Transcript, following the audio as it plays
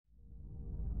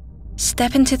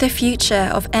Step into the future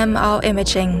of MR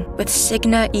imaging with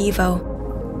SIGNA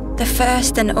Evo, the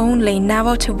first and only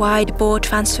narrow-to-wide bore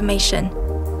transformation,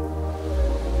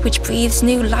 which breathes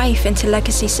new life into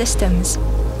legacy systems.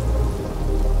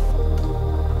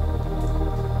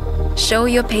 Show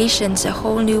your patients a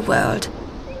whole new world,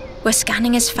 where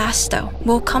scanning is faster,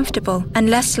 more comfortable, and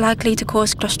less likely to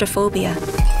cause claustrophobia,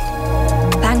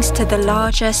 thanks to the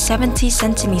larger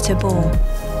 70-centimeter bore.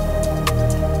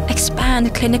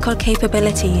 Expand clinical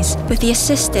capabilities with the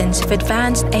assistance of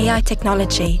advanced AI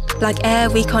technology like Air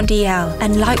Recon DL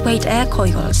and lightweight air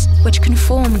coils, which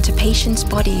conform to patients'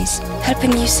 bodies,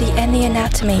 helping you see any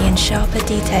anatomy in sharper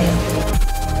detail.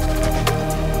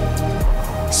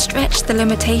 Stretch the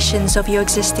limitations of your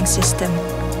existing system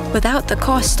without the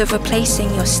cost of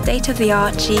replacing your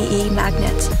state-of-the-art GE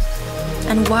magnet,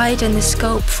 and widen the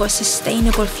scope for a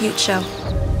sustainable future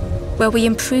where we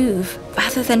improve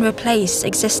rather than replace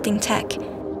existing tech.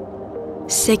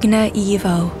 SIGNA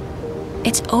Evo.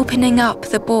 It's opening up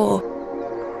the bore,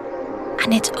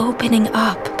 and it's opening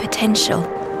up potential.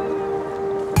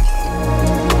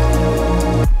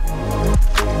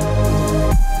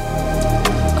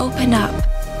 Open up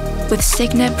with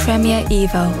SIGNA Premier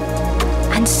Evo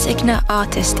and SIGNA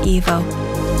Artist Evo.